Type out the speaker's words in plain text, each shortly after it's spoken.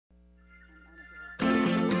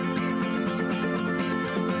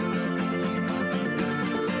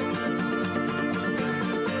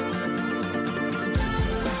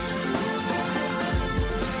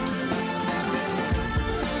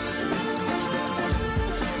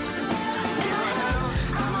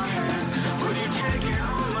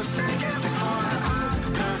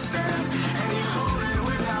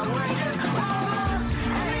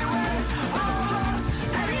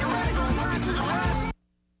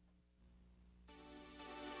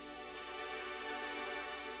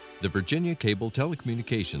The Virginia Cable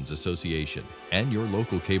Telecommunications Association and your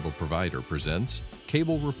local cable provider presents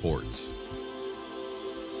Cable Reports.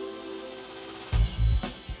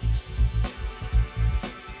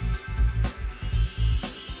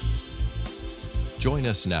 Join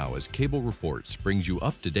us now as Cable Reports brings you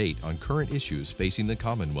up to date on current issues facing the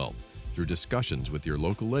Commonwealth through discussions with your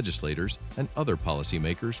local legislators and other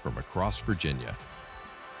policymakers from across Virginia.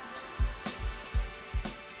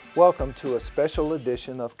 Welcome to a special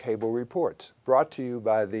edition of Cable Reports, brought to you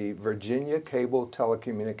by the Virginia Cable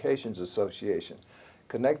Telecommunications Association,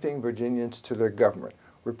 connecting Virginians to their government.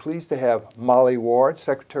 We're pleased to have Molly Ward,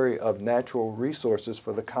 Secretary of Natural Resources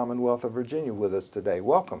for the Commonwealth of Virginia, with us today.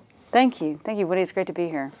 Welcome. Thank you. Thank you, Woody. It's great to be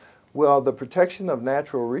here. Well, the protection of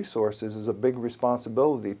natural resources is a big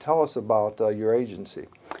responsibility. Tell us about your agency.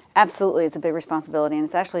 Absolutely. It's a big responsibility, and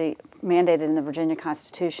it's actually mandated in the Virginia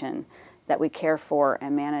Constitution that we care for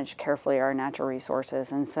and manage carefully our natural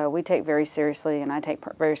resources. And so we take very seriously, and I take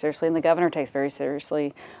very seriously, and the governor takes very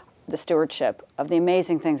seriously, the stewardship of the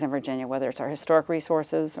amazing things in Virginia, whether it's our historic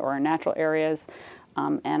resources or our natural areas,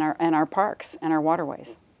 and our parks and our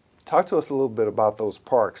waterways. Talk to us a little bit about those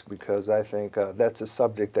parks, because I think that's a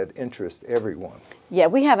subject that interests everyone. Yeah,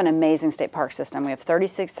 we have an amazing state park system. We have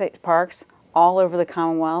 36 state parks all over the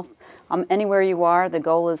Commonwealth. Anywhere you are, the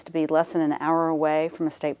goal is to be less than an hour away from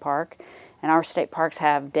a state park. And our state parks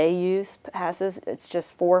have day use passes. It's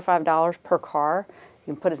just $4 or $5 per car.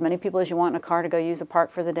 You can put as many people as you want in a car to go use a park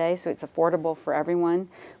for the day, so it's affordable for everyone.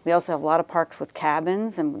 We also have a lot of parks with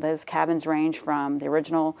cabins, and those cabins range from the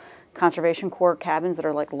original Conservation Corps cabins that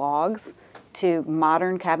are like logs to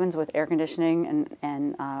modern cabins with air conditioning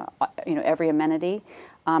and every amenity.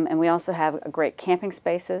 And we also have great camping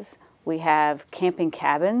spaces. We have camping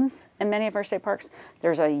cabins in many of our state parks.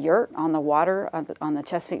 There's a yurt on the water on the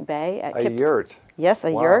Chesapeake Bay. A yurt? Yes,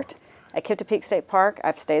 a Wow. yurt at Peak State Park.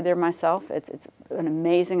 I've stayed there myself. It's an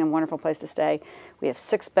amazing and wonderful place to stay. We have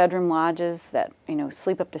 6-bedroom lodges that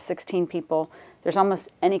sleep up to 16 people. There's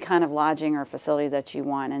almost any kind of lodging or facility that you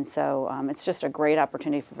want, and so it's just a great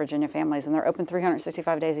opportunity for Virginia families, and they're open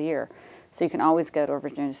 365 days a year, so you can always go to a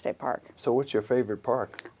Virginia State Park. So what's your favorite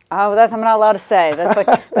park? Oh, I'm not allowed to say.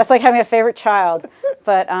 That's like having a favorite child.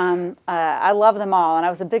 But I love them all, and I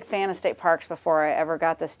was a big fan of state parks before I ever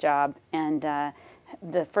got this job. And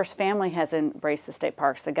the First Family has embraced the state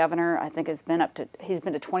parks. The governor, I think, he's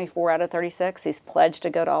been to 24 out of 36. He's pledged to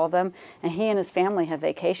go to all of them, and he and his family have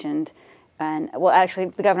vacationed. And well, actually,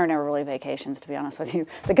 the governor never really vacations, to be honest with you.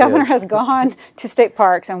 The governor has gone to state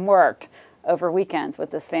parks and worked over weekends with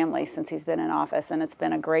this family since he's been in office, and it's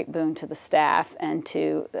been a great boon to the staff and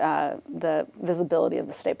to the visibility of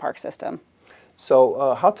the state park system.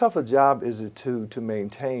 So how tough a job is it to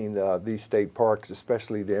maintain these state parks,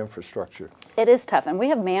 especially the infrastructure? It is tough, and we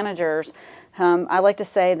have managers. I like to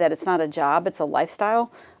say that it's not a job, it's a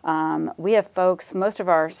lifestyle. We have folks, most of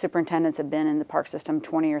our superintendents have been in the park system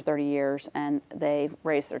 20 or 30 years, and they've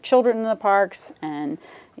raised their children in the parks, and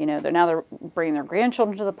they're bringing their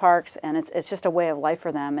grandchildren to the parks, and it's just a way of life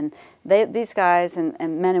for them. And these guys and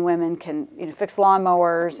men and women can fix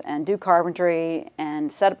lawnmowers and do carpentry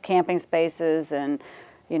and set up camping spaces and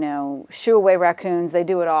shoo away raccoons. They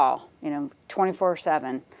do it all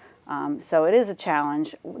 24/7. So it is a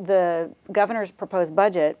challenge. The governor's proposed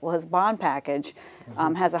budget, his bond package,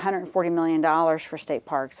 has $140 million for state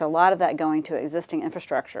parks. So a lot of that going to existing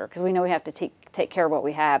infrastructure, because we know we have to take care of what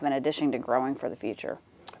we have in addition to growing for the future.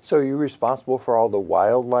 So are you responsible for all the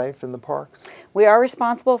wildlife in the parks? We are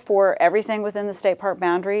responsible for everything within the state park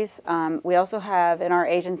boundaries. We also have in our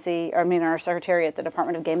agency, our secretariat, the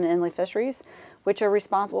Department of Game and Inland Fisheries, which are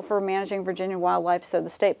responsible for managing Virginia wildlife. So the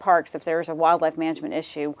state parks, if there's a wildlife management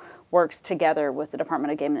issue, works together with the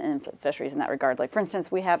Department of Game and Inland Fisheries in that regard. Like, for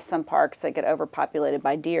instance, we have some parks that get overpopulated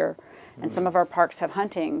by deer, and some of our parks have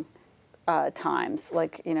hunting times,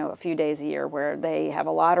 like a few days a year, where they have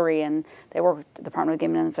a lottery and they work with the Department of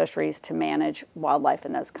Game and Inland Fisheries to manage wildlife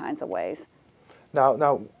in those kinds of ways.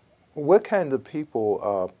 Now, what kind of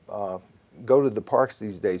people go to the parks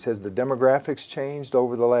these days? Has the demographics changed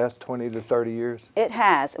over the last 20 to 30 years? It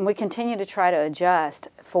has, and we continue to try to adjust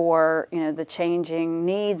for the changing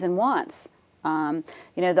needs and wants.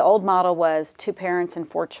 The old model was 2 parents and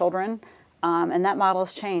 4 children. And that model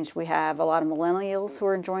has changed. We have a lot of millennials who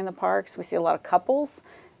are enjoying the parks. We see a lot of couples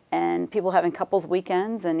and people having couples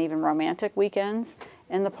weekends and even romantic weekends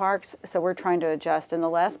in the parks. So we're trying to adjust. In the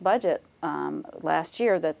last budget last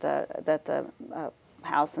year that the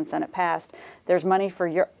House and Senate passed, there's money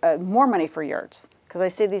for more money for yurts, because I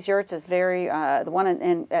see these yurts as very the one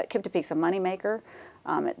at Peak's a moneymaker.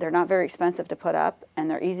 They're not very expensive to put up, and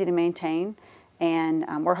they're easy to maintain.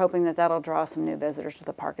 And we're hoping that that'll draw some new visitors to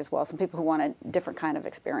the park as well, some people who want a different kind of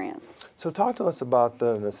experience. So talk to us about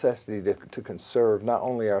the necessity to conserve not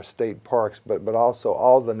only our state parks, but also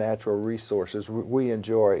all the natural resources we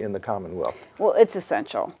enjoy in the Commonwealth. Well, it's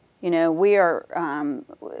essential. You know, we are,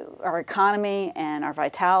 our economy and our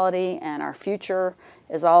vitality and our future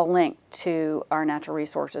is all linked to our natural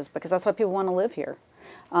resources, because that's why people want to live here.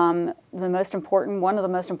 One of the most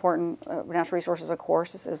important natural resources, of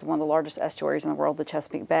course, is one of the largest estuaries in the world, the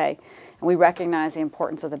Chesapeake Bay. And we recognize the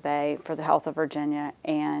importance of the Bay for the health of Virginia.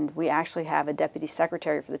 And we actually have a Deputy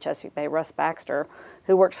Secretary for the Chesapeake Bay, Russ Baxter,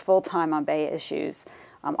 who works full-time on Bay issues.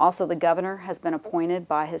 Also, the governor has been appointed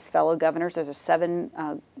by his fellow governors. There's a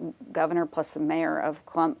 7 governor plus the mayor of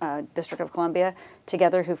District of Columbia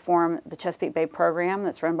together who form the Chesapeake Bay program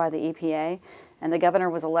that's run by the EPA. And the governor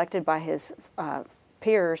was elected by his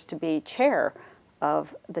peers to be chair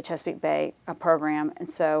of the Chesapeake Bay program, and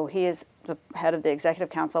so he is the head of the executive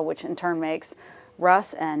council, which in turn makes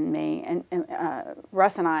Russ and me and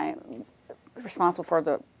Russ and I responsible for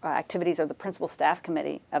the activities of the principal staff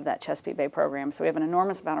committee of that Chesapeake Bay program. So we have an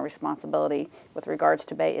enormous amount of responsibility with regards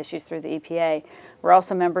to Bay issues through the EPA. We're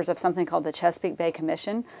also members of something called the Chesapeake Bay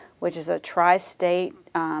Commission, which is a tri-state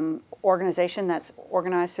organization that's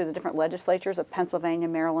organized through the different legislatures of Pennsylvania,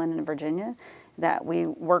 Maryland, and Virginia that we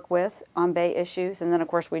work with on Bay issues. And then, of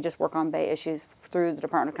course, we just work on Bay issues through the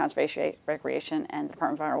Department of Conservation, Recreation, and the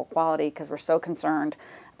Department of Environmental Quality, because we're so concerned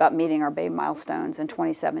about meeting our Bay milestones in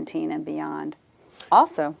 2017 and beyond.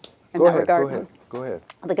 Also, in that regard, Go ahead.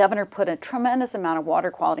 The governor put a tremendous amount of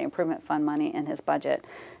water quality improvement fund money in his budget.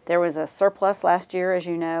 There was a surplus last year, as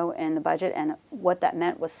you know, in the budget, and what that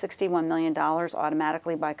meant was $61 million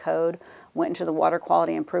automatically by code went into the water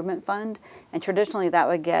quality improvement fund. And traditionally that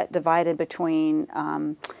would get divided between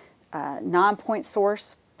non-point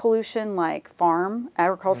source pollution like farm,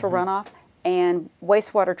 agricultural runoff, and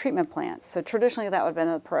wastewater treatment plants. So traditionally that would have been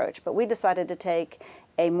an approach, but we decided to take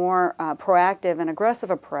a more proactive and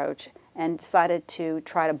aggressive approach and decided to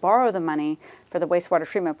try to borrow the money for the wastewater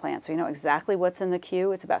treatment plant. So you know exactly what's in the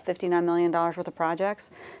queue. It's about $59 million worth of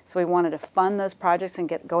projects. So we wanted to fund those projects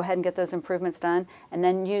and go ahead and get those improvements done, and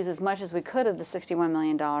then use as much as we could of the $61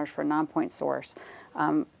 million for non-point source.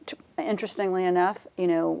 Interestingly enough, you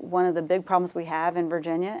know, one of the big problems we have in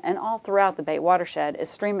Virginia and all throughout the Bay watershed is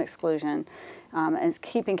stream exclusion and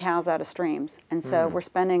keeping cows out of streams. And so we're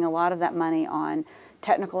spending a lot of that money on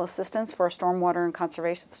technical assistance for stormwater and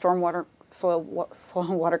conservation, soil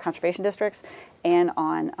and water conservation districts, and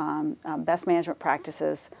on best management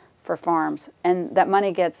practices for farms. And that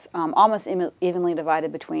money gets almost evenly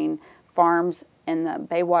divided between farms in the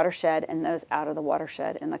Bay watershed and those out of the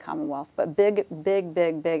watershed in the Commonwealth. But big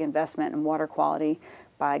investment in water quality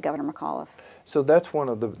by Governor McAuliffe. So that's one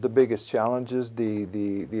of the biggest challenges,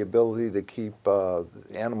 the ability to keep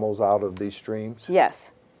animals out of these streams?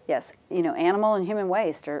 Yes. Yes, you know, animal and human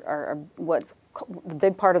waste are what's the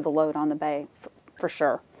big part of the load on the Bay, for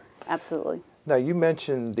sure, absolutely. Now, you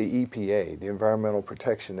mentioned the EPA, the Environmental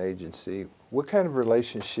Protection Agency. What kind of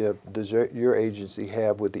relationship does your agency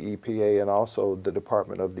have with the EPA and also the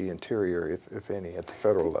Department of the Interior, if any, at the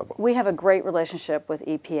federal level? We have a great relationship with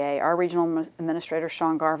EPA. Our regional administrator,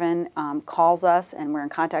 Sean Garvin, calls us, and we're in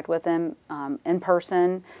contact with him in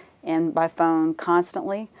person and by phone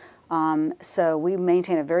constantly. So we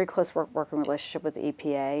maintain a very close working relationship with the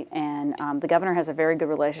EPA, and the governor has a very good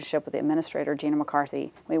relationship with the administrator, Gina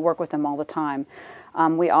McCarthy. We work with them all the time.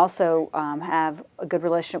 We also have a good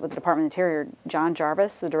relationship with the Department of the Interior. John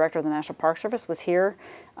Jarvis, the director of the National Park Service, was here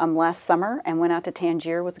last summer and went out to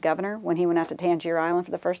Tangier with the governor when he went out to Tangier Island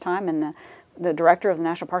for the first time, and the director of the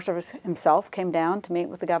National Park Service himself came down to meet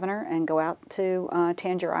with the governor and go out to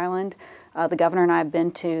Tangier Island. The governor and I have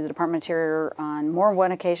been to the Department of Interior on more than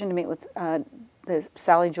one occasion to meet with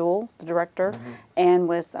Sally Jewell, the director, and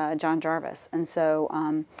with John Jarvis. And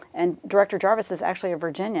so, and Director Jarvis is actually a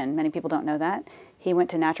Virginian. Many people don't know that. He went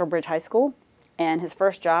to Natural Bridge High School, and his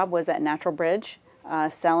first job was at Natural Bridge,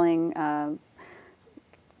 selling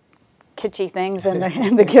kitschy things in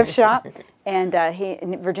the gift shop. And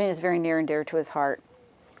Virginia is very near and dear to his heart.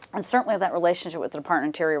 And certainly that relationship with the Department of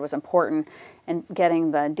Interior was important in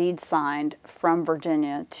getting the deed signed from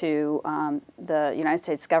Virginia to the United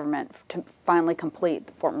States government to finally complete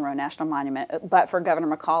the Fort Monroe National Monument. But for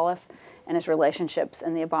Governor McAuliffe and his relationships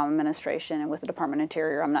in the Obama administration and with the Department of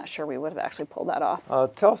Interior, I'm not sure we would have actually pulled that off.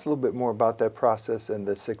 Tell us a little bit more about that process and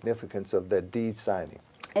the significance of that deed signing.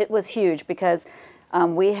 It was huge because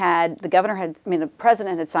the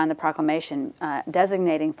president had signed the proclamation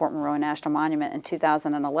designating Fort Monroe a national monument in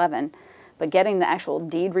 2011, but getting the actual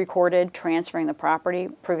deed recorded, transferring the property,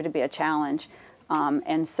 proved to be a challenge.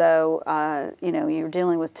 And so, you know, you're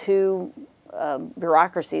dealing with two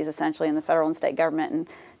bureaucracies essentially in the federal and state government, and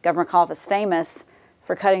Governor McAuliffe is famous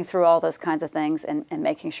for cutting through all those kinds of things and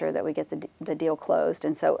making sure that we get the deal closed.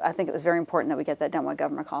 And so I think it was very important that we get that done while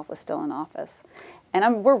Governor McAuliffe was still in office.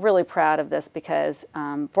 And we're really proud of this because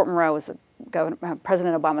Fort Monroe was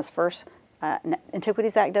President Obama's first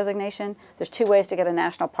Antiquities Act designation. There's two ways to get a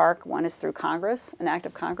national park. One is through Congress, an act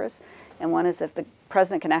of Congress, and one is if the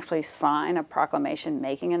president can actually sign a proclamation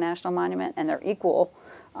making a national monument, and they're equal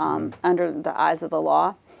under the eyes of the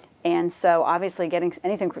law. And so obviously getting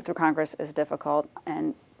anything through Congress is difficult,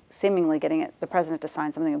 and seemingly getting the president to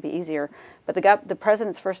sign something would be easier. But the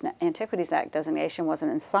president's first Antiquities Act designation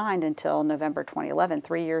wasn't signed until November 2011,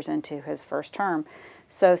 3 years into his first term.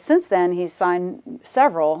 So since then, he's signed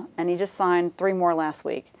several, and he just signed 3 more last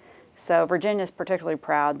week. So Virginia's particularly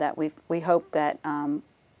proud that we hope that,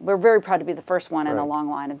 we're very proud to be the first one in a long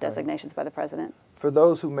line of designations by the president. For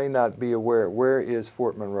those who may not be aware, where is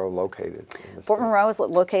Fort Monroe located? Fort Monroe is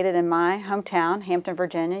located in my hometown, Hampton,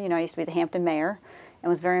 Virginia. You know, I used to be the Hampton mayor and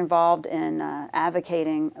was very involved in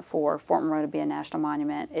advocating for Fort Monroe to be a national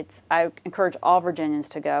monument. I encourage all Virginians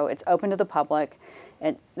to go. It's open to the public.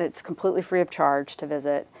 It's completely free of charge to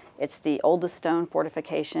visit. It's the oldest stone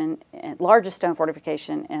fortification, largest stone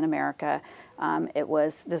fortification in America. It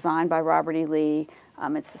was designed by Robert E. Lee.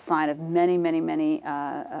 It's the sign of many, many, many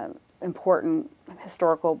important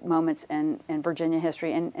historical moments in Virginia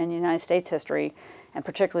history and United States history, and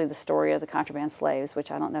particularly the story of the contraband slaves, which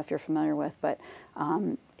I don't know if you're familiar with, but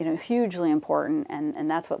you know, hugely important, and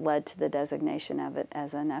that's what led to the designation of it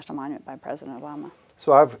as a national monument by President Obama.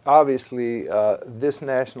 So obviously this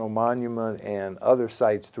national monument and other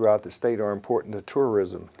sites throughout the state are important to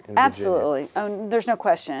tourism in Absolutely. Virginia. There's no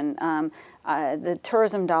question. The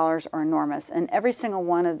tourism dollars are enormous, and every single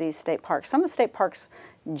one of these state parks, some of the state parks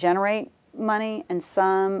generate money and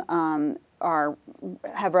some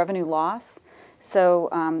have revenue loss. So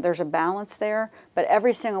there's a balance there, but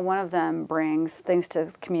every single one of them brings things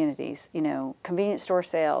to communities, you know, convenience store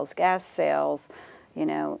sales, gas sales, you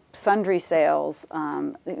know, sundry sales,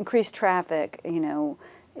 increased traffic, you know,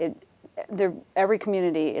 every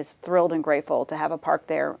community is thrilled and grateful to have a park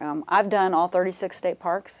there. I've done all 36 state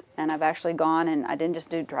parks, and I've actually gone, and I didn't just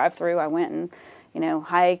do drive-through. I went and, you know,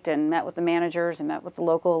 hiked and met with the managers and met with the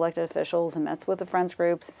local elected officials and met with the friends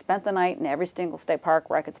groups, spent the night in every single state park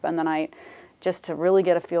where I could spend the night just to really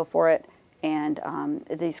get a feel for it. And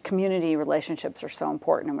these community relationships are so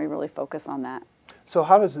important, and we really focus on that. So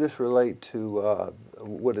how does this relate to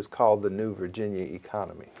what is called the new Virginia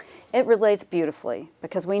economy? It relates beautifully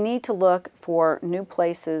because we need to look for new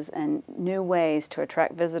places and new ways to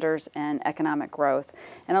attract visitors and economic growth.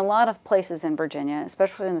 And a lot of places in Virginia,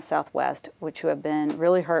 especially in the Southwest, which have been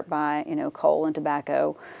really hurt by, you know, coal and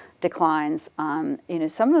tobacco declines, you know,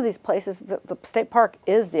 some of these places, the state park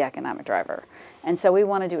is the economic driver. And so we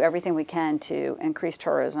want to do everything we can to increase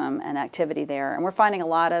tourism and activity there. And we're finding a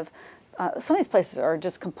lot of, some of these places are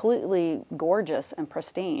just completely gorgeous and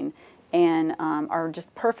pristine, and are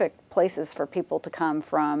just perfect places for people to come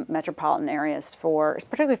from metropolitan areas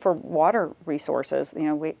particularly for water resources. You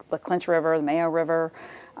know, the Clinch River, the Mayo River,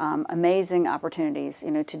 amazing opportunities,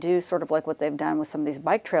 you know, to do sort of like what they've done with some of these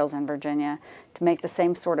bike trails in Virginia, to make the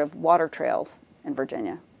same sort of water trails in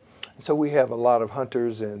Virginia. So we have a lot of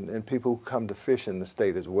hunters and people who come to fish in the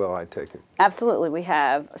state as well, I take it. Absolutely. We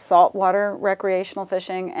have saltwater recreational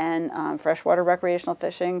fishing and freshwater recreational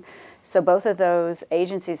fishing. So both of those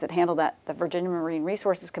agencies that handle that, the Virginia Marine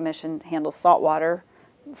Resources Commission handles saltwater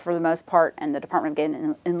for the most part, and the Department of Game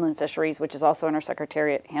and Inland Fisheries, which is also in our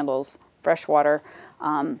secretariat, handles freshwater.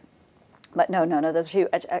 But no, those are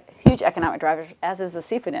huge economic drivers, as is the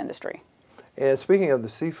seafood industry. And speaking of the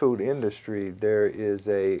seafood industry, there is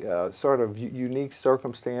a sort of unique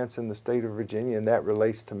circumstance in the state of Virginia, and that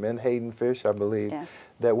relates to menhaden fish, I believe, yes,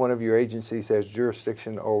 that one of your agencies has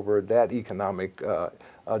jurisdiction over that economic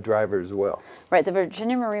driver as well. Right. The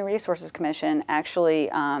Virginia Marine Resources Commission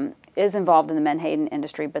actually is involved in the menhaden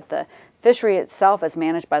industry, but the fishery itself is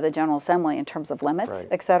managed by the General Assembly in terms of limits, right,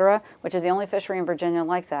 et cetera, which is the only fishery in Virginia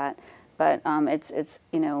like that. But there's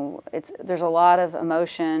a lot of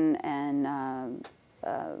emotion and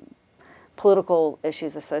political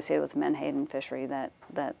issues associated with the menhaden fishery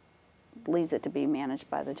that leads it to be managed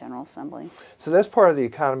by the General Assembly. So that's part of the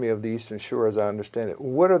economy of the Eastern Shore, as I understand it.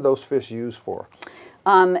 What are those fish used for?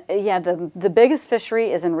 Yeah, the biggest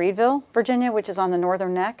fishery is in Reedville, Virginia, which is on the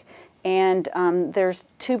northern neck. And there's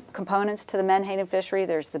two components to the menhaden fishery.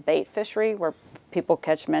 There's the bait fishery, where people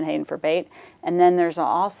catch menhaden for bait, and then there's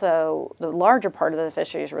also the larger part of the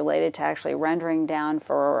fishery is related to actually rendering down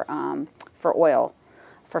for oil,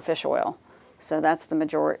 for fish oil. So that's the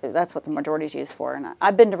majority. That's what the majority is used for. And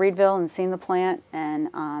I've been to Reedville and seen the plant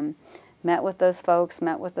and met with those folks,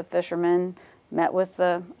 met with the fishermen, met with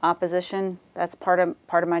the opposition. That's part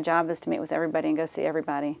of my job, is to meet with everybody and go see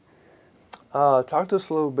everybody. Talk to us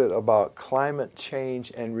a little bit about climate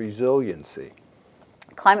change and resiliency.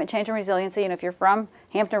 Climate change and resiliency, and if you're from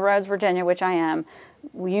Hampton Roads, Virginia, which I am,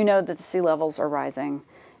 you know that the sea levels are rising.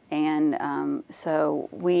 And so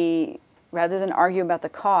we, rather than argue about the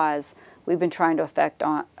cause, we've been trying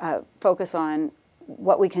to focus on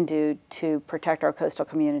what we can do to protect our coastal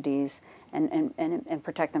communities and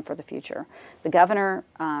protect them for the future. The governor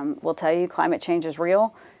will tell you climate change is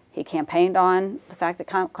real. He campaigned on the fact that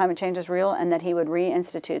climate change is real and that he would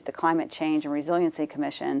reinstitute the Climate Change and Resiliency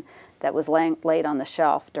Commission that was laid on the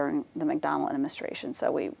shelf during the McDonnell administration.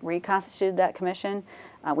 So we reconstituted that commission.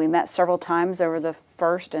 We met several times over the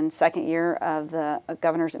first and second year of the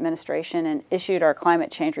governor's administration and issued our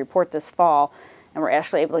climate change report this fall. And we're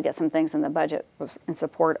actually able to get some things in the budget in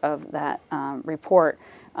support of that report.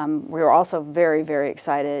 We were also very, very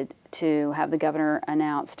excited to have the governor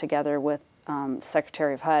announce, together with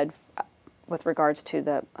Secretary of HUD, with regards to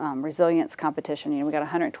the resilience competition. You know, we got a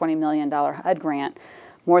 $120 million HUD grant,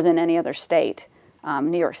 more than any other state.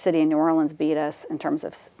 New York City and New Orleans beat us in terms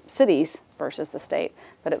of cities versus the state,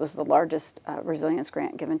 but it was the largest resilience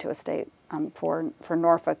grant given to a state for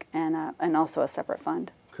Norfolk, and also a separate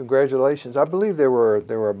fund. Congratulations. I believe there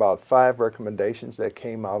were about 5 recommendations that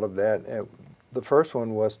came out of that. And the first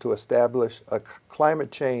one was to establish a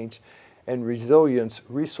climate change and resilience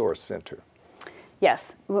resource center.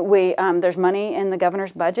 Yes, there's money in the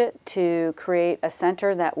governor's budget to create a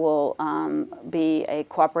center that will be a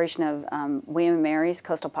cooperation of William & Mary's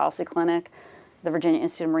Coastal Policy Clinic, the Virginia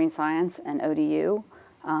Institute of Marine Science, and ODU.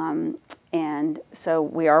 And so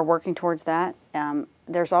we are working towards that.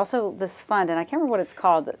 There's also this fund, and I can't remember what it's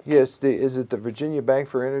called. Yes, is it the Virginia Bank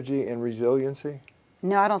for Energy and Resiliency?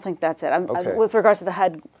 No, I don't think that's it. Okay. With regards to the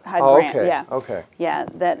HUD oh, grant, okay. yeah, okay. yeah,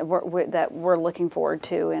 that we're looking forward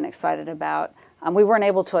to and excited about. We weren't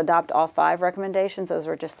able to adopt all 5 recommendations; those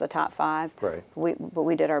were just the top 5. Right. But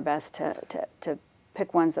we did our best to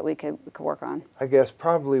pick ones that we could work on. I guess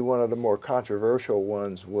probably one of the more controversial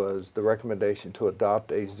ones was the recommendation to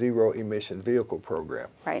adopt a zero-emission vehicle program.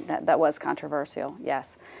 Right, that was controversial.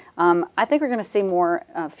 Yes, I think we're going to see more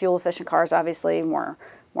fuel-efficient cars. Obviously, more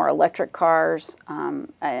electric cars,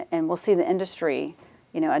 and we'll see the industry,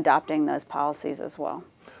 adopting those policies as well.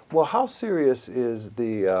 Well, how serious is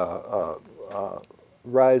the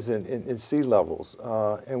rise in sea levels?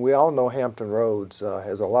 And we all know Hampton Roads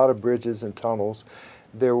has a lot of bridges and tunnels.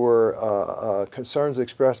 There were concerns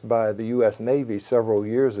expressed by the U.S. Navy several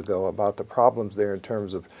years ago about the problems there in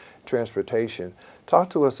terms of transportation. Talk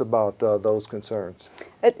to us about those concerns.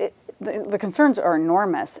 The concerns are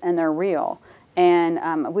enormous, and they're real.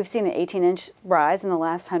 And we've seen an 18-inch rise in the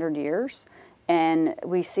last 100 years. And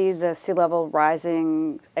we see the sea level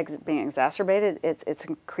rising, being exacerbated. It's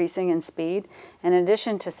increasing in speed. And in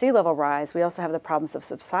addition to sea level rise, we also have the problems of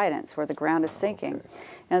subsidence, where the ground is sinking. Okay.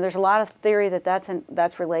 Now, there's a lot of theory that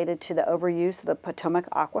that's related to the overuse of the Potomac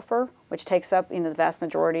aquifer, which takes up the vast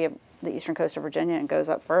majority of the eastern coast of Virginia and goes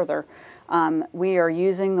up further. We are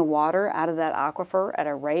using the water out of that aquifer at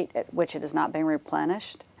a rate at which it is not being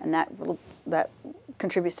replenished, and that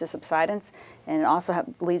contributes to subsidence, and it also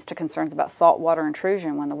leads to concerns about saltwater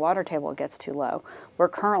intrusion when the water table gets too low. We're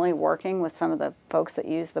currently working with some of the folks that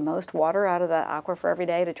use the most water out of that aquifer every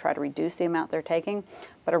day to try to reduce the amount they're taking.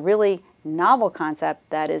 But a really novel concept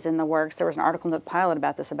that is in the works, there was an article in the Pilot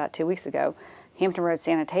about this about 2 weeks ago. Hampton Roads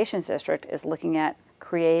Sanitation District is looking at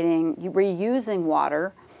reusing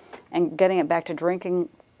water and getting it back to drinking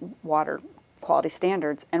water quality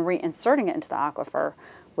standards and reinserting it into the aquifer,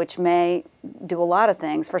 which may do a lot of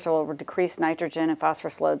things. First of all, it will decrease nitrogen and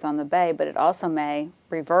phosphorus loads on the bay, but it also may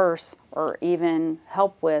reverse or even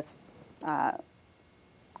help with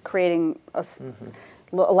creating a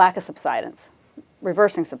lack of subsidence,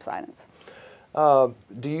 reversing subsidence.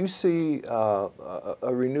 Do you see a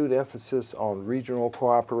renewed emphasis on regional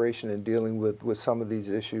cooperation in dealing with some of these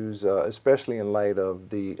issues, especially in light of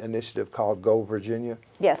the initiative called Go Virginia?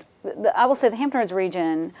 Yes, I will say the Hampton Roads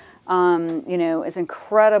region, is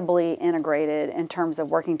incredibly integrated in terms of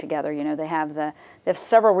working together. They have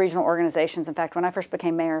several regional organizations. In fact, when I first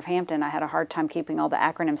became mayor of Hampton, I had a hard time keeping all the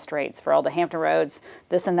acronyms straight for all the Hampton Roads,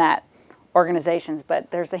 this and that organizations. But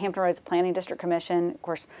there's the Hampton Roads Planning District Commission, of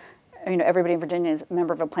course. everybody in Virginia is a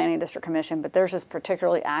member of a planning district commission, but theirs is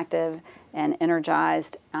particularly active and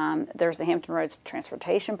energized. There's the Hampton Roads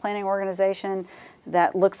Transportation Planning Organization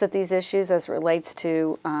that looks at these issues as it relates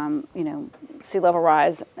to, sea level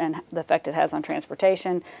rise and the effect it has on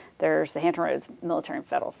transportation. There's the Hampton Roads Military and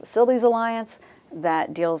Federal Facilities Alliance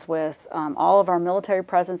that deals with all of our military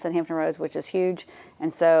presence in Hampton Roads, which is huge.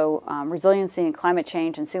 And so resiliency and climate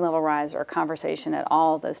change and sea level rise are a conversation at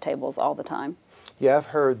all those tables all the time. Yeah, I've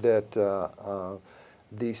heard that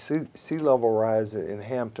the sea level rise in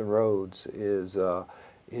Hampton Roads is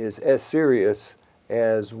as serious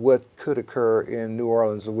as what could occur in New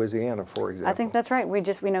Orleans, Louisiana, for example. I think that's right. We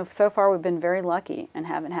know so far we've been very lucky and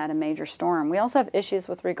haven't had a major storm. We also have issues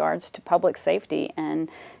with regards to public safety and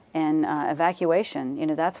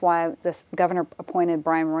evacuation. That's why this governor appointed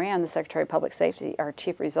Brian Moran, the Secretary of Public Safety, our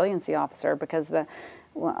Chief Resiliency Officer, because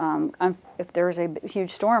if there's a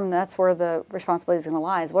huge storm, that's where the responsibility is going to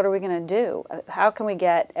lie. What are we going to do? How can we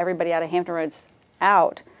get everybody out of Hampton Roads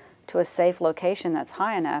out to a safe location that's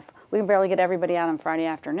high enough? We can barely get everybody out on Friday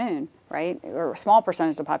afternoon, right? Or a small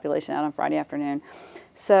percentage of the population out on Friday afternoon.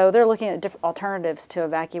 So they're looking at different alternatives to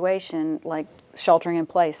evacuation, like sheltering in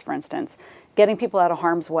place, for instance, getting people out of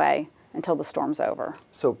harm's way until the storm's over.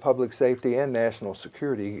 So public safety and national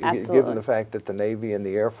security, Absolutely. Given the fact that the Navy and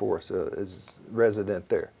the Air Force is resident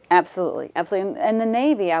there. Absolutely, absolutely. And the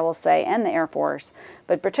Navy, I will say, and the Air Force,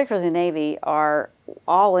 but particularly the Navy, are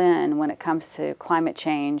all in when it comes to climate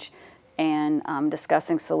change and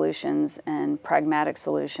discussing solutions and pragmatic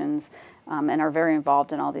solutions, and are very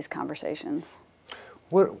involved in all these conversations.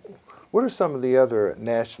 What are some of the other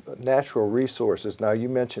natural resources? Now, you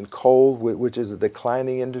mentioned coal, which is a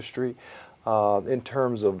declining industry in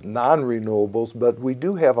terms of non-renewables, but we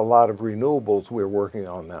do have a lot of renewables we're working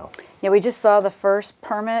on now. Yeah, we just saw the first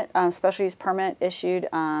permit, special use permit issued,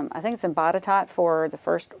 I think it's in Botetourt, for the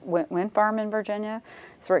first wind farm in Virginia.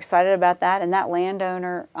 So we're excited about that. And that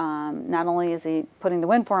landowner, not only is he putting the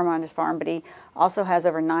wind farm on his farm, but he also has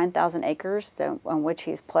over 9,000 acres on which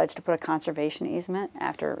he's pledged to put a conservation easement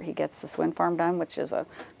after he gets this wind farm done, which is a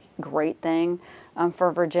great thing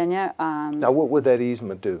for Virginia. Now, what would that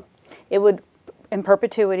easement do? It would, in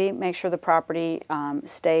perpetuity, make sure the property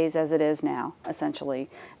stays as it is now,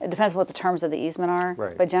 essentially. It depends what the terms of the easement are,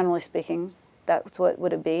 right. But generally speaking, that's what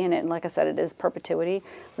would it be. And like I said, it is perpetuity.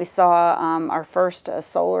 We saw our first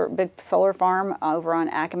big solar farm over on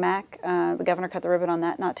Accomack. The governor cut the ribbon on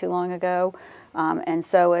that not too long ago. And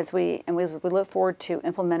so as we look forward to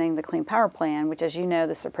implementing the Clean Power Plan, which, as you know,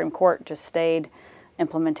 the Supreme Court just stayed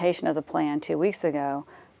implementation of the plan 2 weeks ago.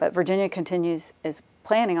 But Virginia is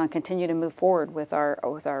planning on continuing to move forward with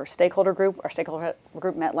our stakeholder group. Our stakeholder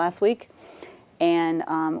group met last week, and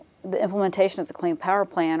the implementation of the Clean Power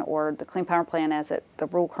Plan, or the Clean Power Plan as the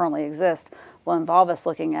rule currently exists, will involve us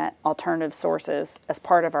looking at alternative sources as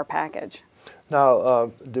part of our package.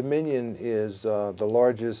 Now, Dominion is the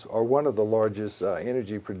largest, or one of the largest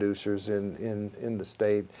energy producers in the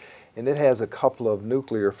state, and it has a couple of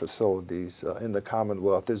nuclear facilities in the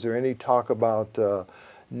Commonwealth. Is there any talk about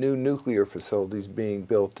new nuclear facilities being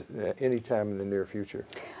built anytime in the near future?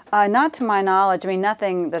 Not to my knowledge. I mean,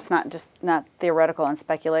 nothing that's not theoretical and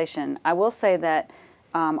speculation. I will say that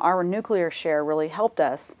our nuclear share really helped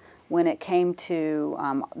us when it came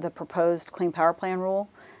to the proposed Clean Power Plan rule,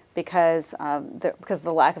 because of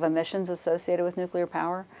the lack of emissions associated with nuclear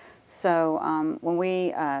power. So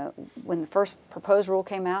when the first proposed rule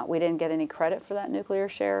came out, we didn't get any credit for that nuclear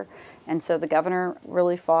share, and so the governor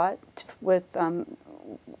really fought with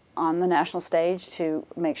on the national stage to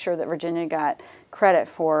make sure that Virginia got credit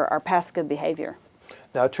for our past good behavior.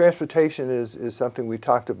 Now, transportation is something we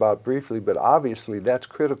talked about briefly, but obviously that's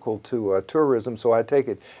critical to tourism. So I take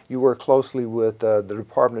it you work closely with the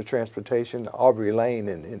Department of Transportation, Aubrey Lane,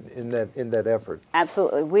 in that effort.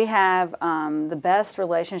 Absolutely, we have the best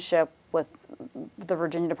relationship with the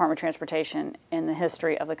Virginia Department of Transportation in the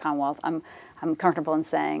history of the Commonwealth. I'm comfortable in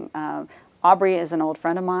saying. Aubrey is an old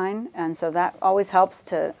friend of mine, and so that always helps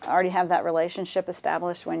to already have that relationship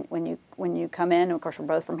established when you come in. And of course, we're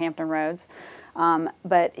both from Hampton Roads,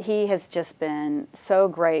 but he has just been so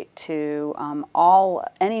great to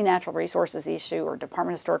any natural resources issue or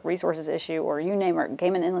Department of Historic Resources issue, or you name it,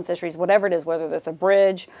 game and inland fisheries, whatever it is, whether that's a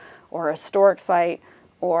bridge or a historic site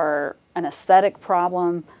or an aesthetic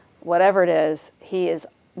problem, whatever it is,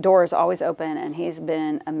 door is always open, and he's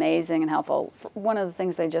been amazing and helpful. One of the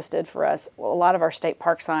things they just did for us, a lot of our state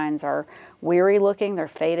park signs are weary looking, they're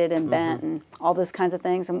faded and bent and all those kinds of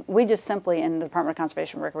things, and we just simply in the Department of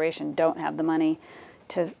Conservation and Recreation don't have the money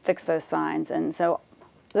to fix those signs, and so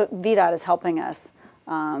the VDOT is helping us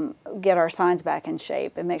get our signs back in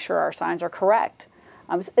shape and make sure our signs are correct.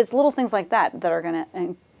 It's little things like that that are going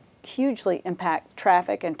to hugely impact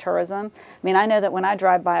traffic and tourism. I mean, I know that when I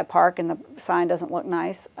drive by a park and the sign doesn't look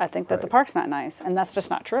nice, I think that the park's not nice, and that's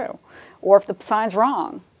just not true. Or if the sign's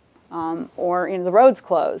wrong, or the road's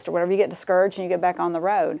closed, or whatever, you get discouraged and you get back on the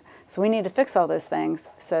road. So we need to fix all those things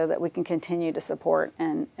so that we can continue to support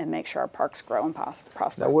and make sure our parks grow and prosper.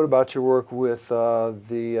 Now, what about your work with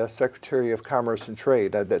the Secretary of Commerce and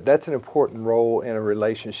Trade? That's an important role in a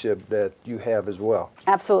relationship that you have as well.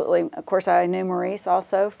 Absolutely. Of course, I knew Maurice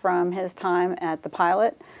also from his time at the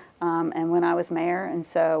Pilot. And when I was mayor, and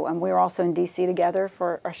so we were also in D.C. together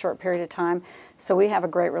for a short period of time, so we have a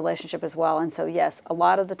great relationship as well. And so yes, a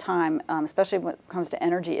lot of the time, especially when it comes to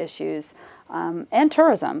energy issues and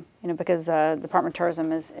tourism, because the Department of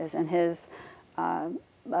Tourism is in his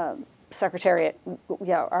secretariat,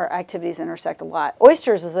 yeah, our activities intersect a lot.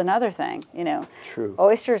 Oysters is another thing, True.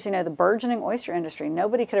 Oysters, the burgeoning oyster industry.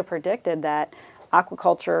 Nobody could have predicted that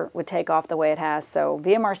aquaculture would take off the way it has. So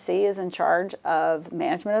VMRC is in charge of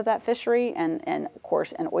management of that fishery and of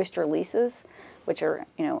course, and oyster leases, which are,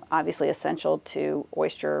 obviously essential to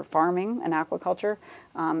oyster farming and aquaculture.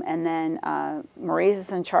 And then Maurice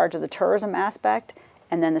is in charge of the tourism aspect,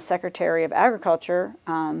 and then the Secretary of Agriculture,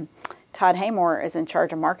 Todd Haymore, is in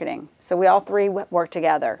charge of marketing. So we all three work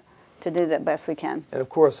together to do the best we can. And of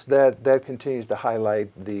course, that continues to highlight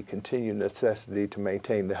the continued necessity to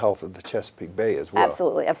maintain the health of the Chesapeake Bay as well.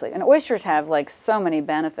 Absolutely, absolutely. And oysters have so many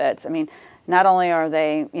benefits. I mean, not only are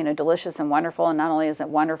they delicious and wonderful, and not only is it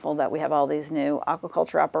wonderful that we have all these new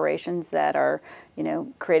aquaculture operations that are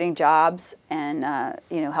creating jobs and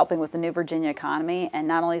helping with the new Virginia economy, and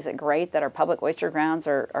not only is it great that our public oyster grounds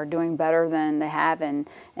are doing better than they have in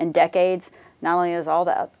decades. Not only is all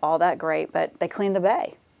that great, but they clean the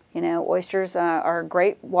bay. Oysters are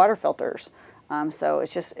great water filters, so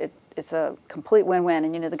it's a complete win-win.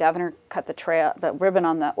 And the governor cut the ribbon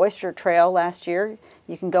on the oyster trail last year.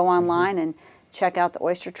 You can go online and check out the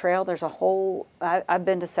oyster trail. There's a whole. I've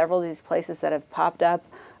been to several of these places that have popped up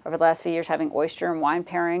over the last few years, having oyster and wine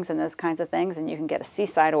pairings and those kinds of things. And you can get a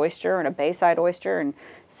seaside oyster and a bayside oyster and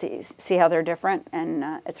see how they're different. And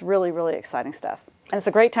it's really, really exciting stuff. And it's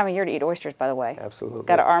a great time of year to eat oysters, by the way. Absolutely.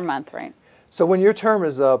 Got our month, right? So when your term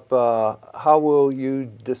is up, how will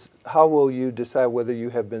you decide whether you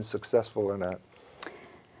have been successful or not?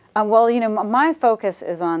 Well, my focus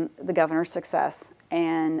is on the governor's success,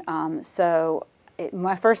 and so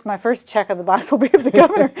my first check of the box will be if the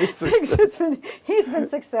governor thinks he's been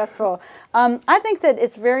successful. I think that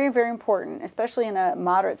it's very, very important, especially in a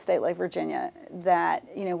moderate state like Virginia, that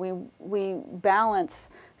we balance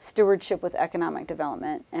stewardship with economic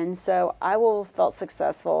development, and so I will have felt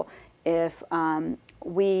successful if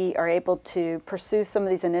we are able to pursue some of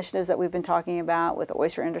these initiatives that we've been talking about with the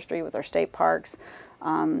oyster industry, with our state parks,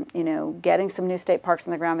 getting some new state parks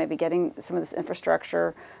on the ground, maybe getting some of this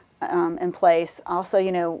infrastructure in place. Also,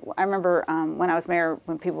 I remember when I was mayor,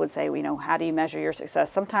 when people would say, how do you measure your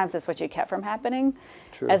success? Sometimes it's what you kept from happening,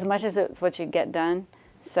 as much as it's what you get done.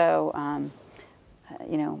 So,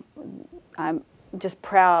 I'm just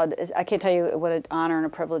proud. I can't tell you what an honor and a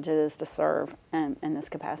privilege it is to serve in this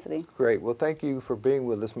capacity. Great. Well, thank you for being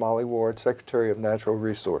with us, Molly Ward, Secretary of Natural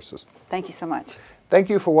Resources. Thank you so much. Thank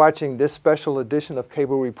you for watching this special edition of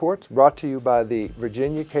Cable Reports, brought to you by the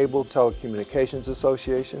Virginia Cable Telecommunications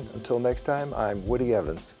Association. Until next time, I'm Woody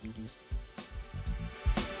Evans.